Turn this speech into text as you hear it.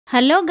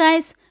Hello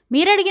guys,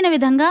 మీరు అడిగిన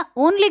విధంగా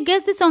ఓన్లీ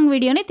గెస్ ది సాంగ్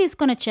వీడియోని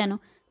తీసుకొని వచ్చాను.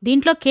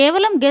 దీంట్లో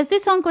కేవలం గెస్ ది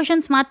సాంగ్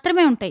క్వశ్చన్స్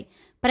మాత్రమే ఉంటాయి.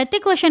 ప్రతి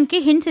క్వశ్చన్కి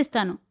హింట్స్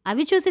ఇస్తాను.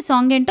 అవి చూసి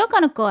సాంగ్ ఏంటో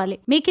కనుక్కోవాలి.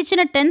 మీకు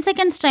ఇచ్చిన 10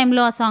 సెకండ్స్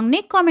టైంలో ఆ సాంగ్ని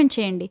కామెంట్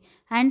చేయండి.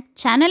 అండ్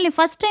ఛానల్ని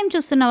ఫస్ట్ టైం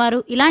చూస్తున్నవారు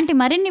ఇలాంటి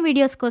మరిన్ని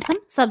వీడియోస్ కోసం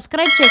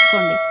సబ్స్క్రైబ్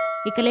చేసుకోండి.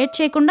 ఇక లేట్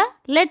చేయకుండా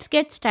let's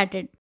get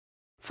started.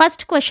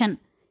 First question.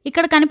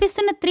 ఇక్కడ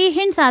కనిపిస్తున్న 3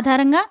 హింట్స్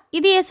ఆధారంగా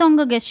ఇది ఏ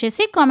సాంగ్ గెస్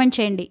చేసి కామెంట్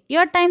చేయండి.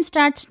 Your time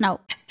starts now.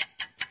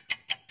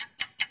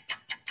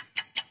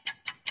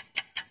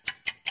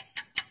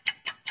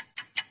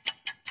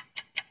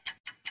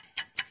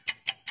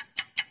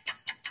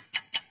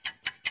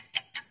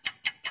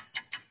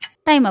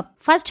 Time up.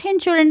 First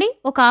hint చూడండి,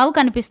 ఒక ఆవు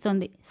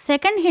కనిపిస్తుంది.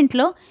 సెకండ్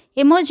హింట్లో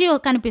ఎమోజీ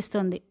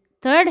కనిపిస్తుంది.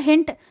 థర్డ్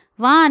హింట్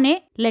వా అనే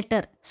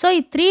లెటర్. సో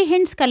ఈ 3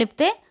 హింట్స్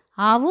కలిపితే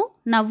ఆవు,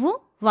 నవ్వు,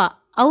 వా,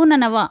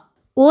 అవుననవా,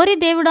 ఓరి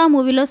దేవుడా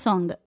మూవీలో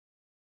సాంగ్.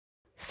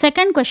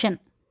 Second question.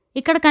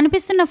 ఇక్కడ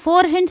కనిపిస్తున్న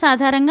 4 హింట్స్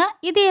ఆధారంగా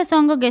ఇది ఏ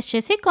సాంగ్ గెస్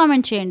చేసి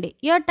కామెంట్ చేయండి.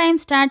 Your time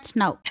starts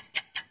now.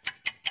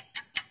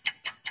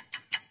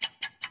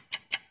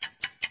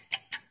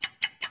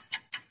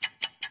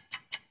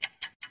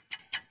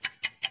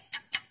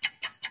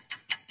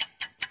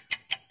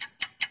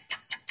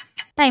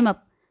 Time up.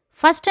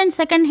 First and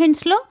second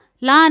హింట్స్లో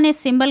లా అనే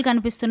సింబల్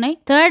కనిపిస్తున్నాయి.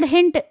 Third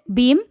hint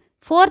Bhim,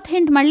 fourth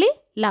hint మళ్ళీ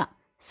లా.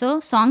 సో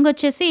సాంగ్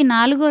వచ్చేసి ఈ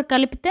 4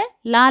 కలిపితే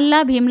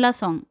లాల్లా భీమ్లా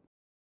సాంగ్.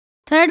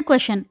 Third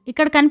question.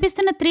 ఇక్కడ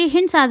కనిపిస్తున్న 3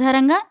 హింట్స్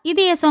ఆధారంగా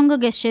ఇది ఏ సాంగ్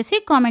గెస్ చేసి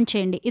కామెంట్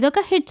చేయండి.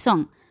 ఇదొక hit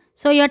song.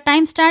 So your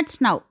time starts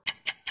now.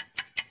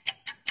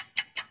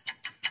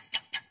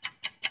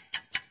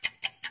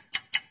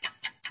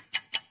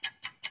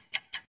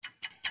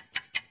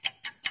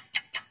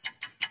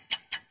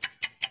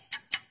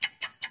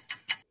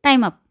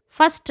 Time up.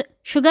 First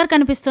sugar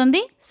కనిపిస్తుంది.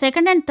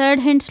 సెకండ్ అండ్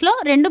థర్డ్ హింట్స్లో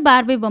 2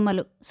 బార్బీ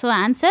బొమ్మలు. సో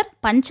ఆన్సర్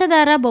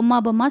పంచదార బొమ్మ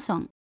బొమ్మ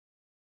సాంగ్.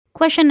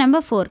 Question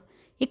number 4.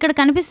 ఇక్కడ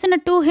కనిపిస్తున్న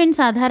 2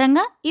 హింట్స్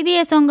ఆధారంగా ఇది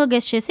ఏ సాంగ్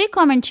గెస్ చేసి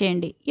కామెంట్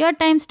చేయండి. Your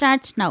time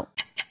starts now.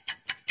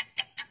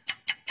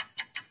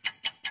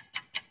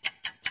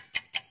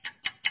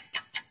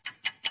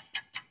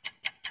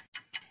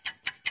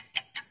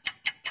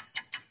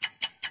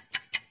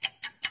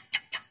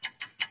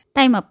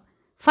 Time up.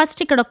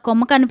 First ఇక్కడ ఒక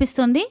కొమ్మ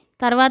కనిపిస్తుంది.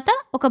 తర్వాత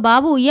ఒక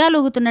బాబు ఉయ్యాలు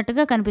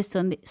ఊగుతున్నట్టుగా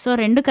కనిపిస్తుంది. సో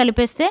 2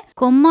 కలిపేస్తే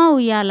కొమ్మ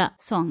ఉయ్యాల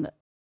సాంగ్.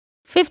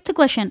 Fifth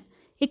question.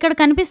 ఇక్కడ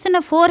కనిపిస్తున్న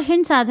 4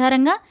 హింట్స్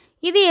ఆధారంగా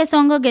ఇది ఏ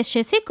సాంగ్ గెస్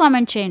చేసి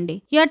కామెంట్ చేయండి.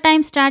 Your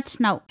time starts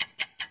now.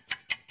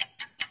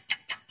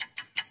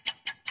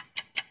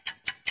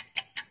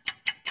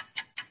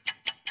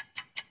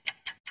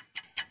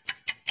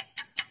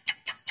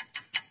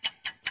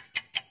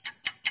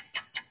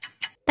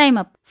 Time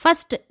up.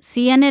 First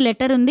C అనే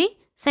లెటర్ ఉంది.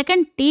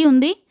 సెకండ్ టీ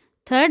ఉంది.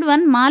 థర్డ్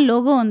వన్ మా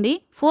లోగో ఉంది.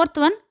 ఫోర్త్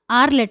వన్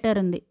ఆర్ లెటర్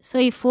ఉంది. సో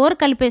ఈ 4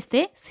 కలిపేస్తే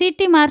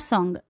సిటీ మార్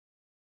సాంగ్.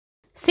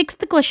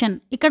 Sixth question.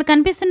 ఇక్కడ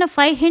కనిపిస్తున్న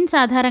 5 హింట్స్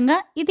ఆధారంగా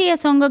ఇది ఏ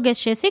సాంగ్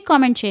గెస్ చేసి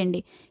కామెంట్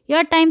చేయండి.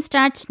 Your time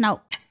starts now.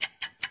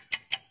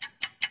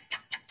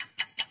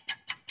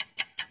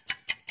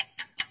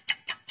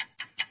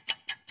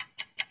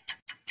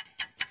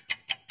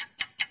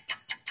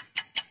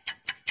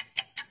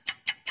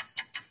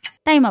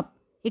 Time up.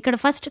 ఇక్కడ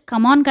ఫస్ట్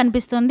కమాన్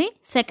కనిపిస్తుంది.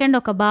 సెకండ్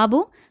ఒక బాబు.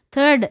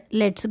 Third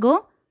let's go.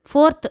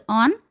 Fourth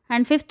on.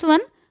 And fifth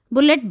one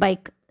bullet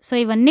bike. So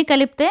ఇవన్నీ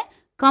కలిపితే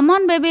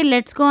come on baby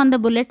let's go on the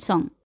bullet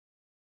song.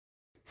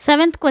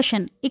 Seventh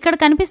question. ఇక్కడ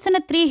కనిపిస్తున్న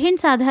 3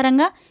 hints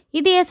ఆధారంగా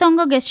ఇది ఏ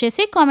సాంగ్ గెస్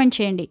చేసి కామెంట్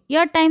చేయండి.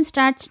 Your time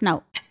starts now.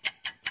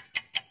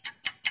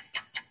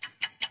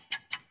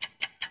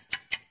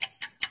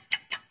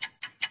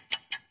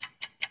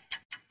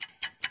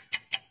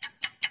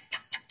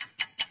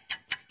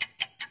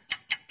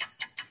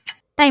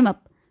 Time up.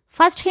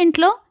 First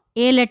హింట్లో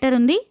A letter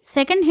ఉంది.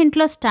 Second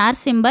హింట్లో star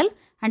symbol,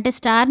 అంటే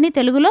స్టార్ని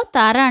తెలుగులో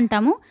తార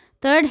అంటాము.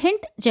 థర్డ్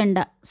హింట్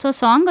జెండా. సో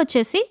సాంగ్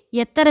వచ్చేసి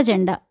ఎత్తర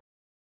జెండా.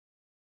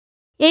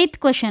 Eighth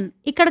question.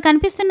 ఇక్కడ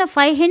కనిపిస్తున్న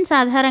 5 హింట్స్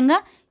ఆధారంగా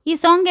ఈ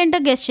సాంగ్ ఏంటో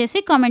గెస్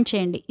చేసి కామెంట్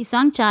చేయండి. ఈ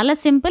సాంగ్ చాలా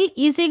సింపుల్,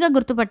 ఈజీగా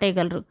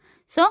గుర్తుపట్టేయగలరు.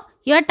 So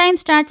your time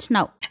starts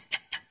now.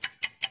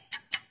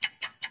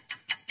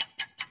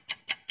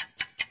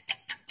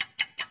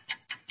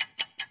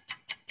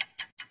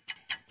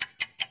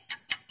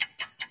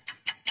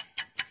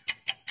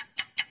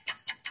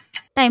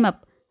 Time up.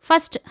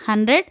 First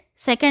 100,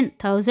 second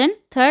 1000,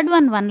 third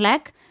one 1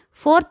 lakh,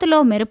 ఫోర్త్లో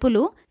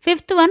మెరుపులు,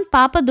 ఫిఫ్త్ వన్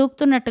పాప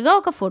దూకుతున్నట్టుగా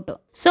ఒక ఫోటో.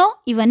 సో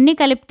ఇవన్నీ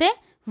కలిపితే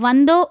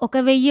 100,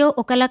 1000,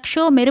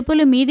 1,00,000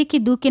 మెరుపులు మీదికి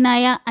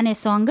దూకినాయా అనే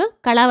song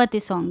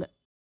Kalavathi song.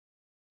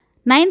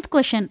 Ninth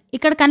question.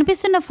 ఇక్కడ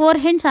కనిపిస్తున్న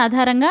 4 హింట్స్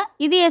ఆధారంగా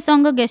ఇది ఏ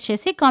సాంగ్ గెస్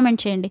చేసి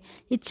కామెంట్ చేయండి.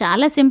 ఇది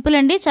చాలా సింపుల్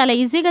అండి, చాలా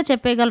ఈజీగా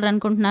చెప్పేయగలరు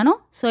అనుకుంటున్నాను.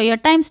 So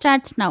your time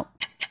starts now.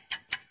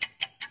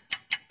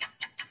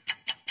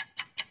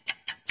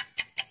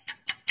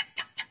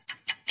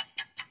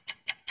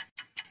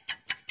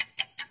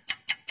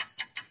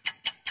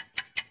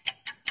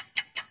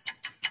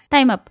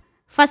 Time up.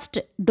 First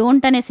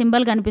don't అనే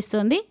సింబల్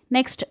కనిపిస్తుంది.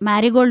 Next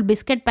Marie Gold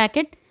biscuit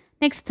packet.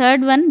 Next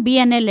third one B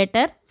అనే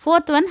letter.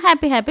 Fourth one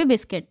happy happy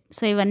biscuit.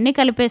 So ఇవన్నీ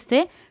కలిపేస్తే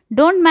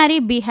don't marry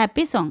be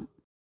happy song.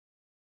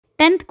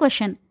 10th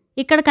question.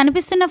 ఇక్కడ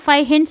కనిపిస్తున్న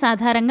 5 hints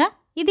ఆధారంగా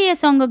ఇది ఏ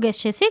సాంగో guess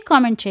చేసి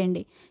కామెంట్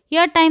చేయండి.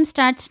 Your time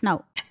starts now.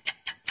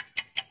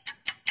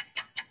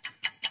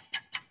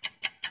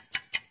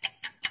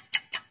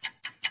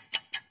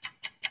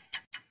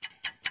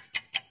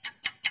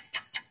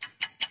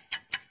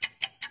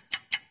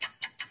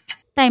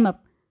 Time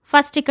up.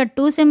 First ఇక్కడ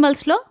 2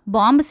 సింబల్స్లో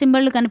బాంబ్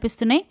సింబళ్ళు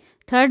కనిపిస్తున్నాయి.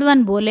 థర్డ్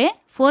వన్ బోలే,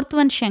 ఫోర్త్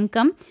వన్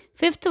శంఖం,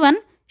 ఫిఫ్త్ వన్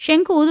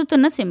శంఖు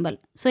ఊదుతున్న సింబల్.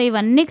 సో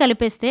ఇవన్నీ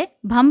కలిపేస్తే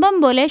భంబం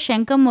బోలే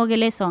శంఖం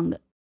మోగిలే song.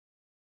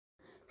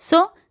 So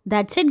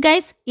that's it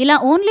guys. ఇలా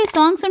ఓన్లీ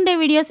సాంగ్స్ ఉండే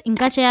వీడియోస్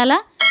ఇంకా చేయాలా?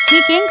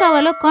 మీకేం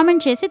కావాలో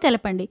కామెంట్ చేసి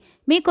తెలపండి.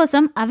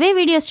 మీకోసం అవే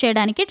వీడియోస్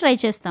చేయడానికి ట్రై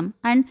చేస్తాం.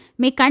 అండ్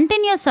మీ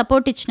కంటిన్యూస్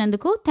సపోర్ట్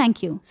ఇచ్చినందుకు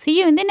thank you. See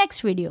you in the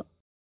next video.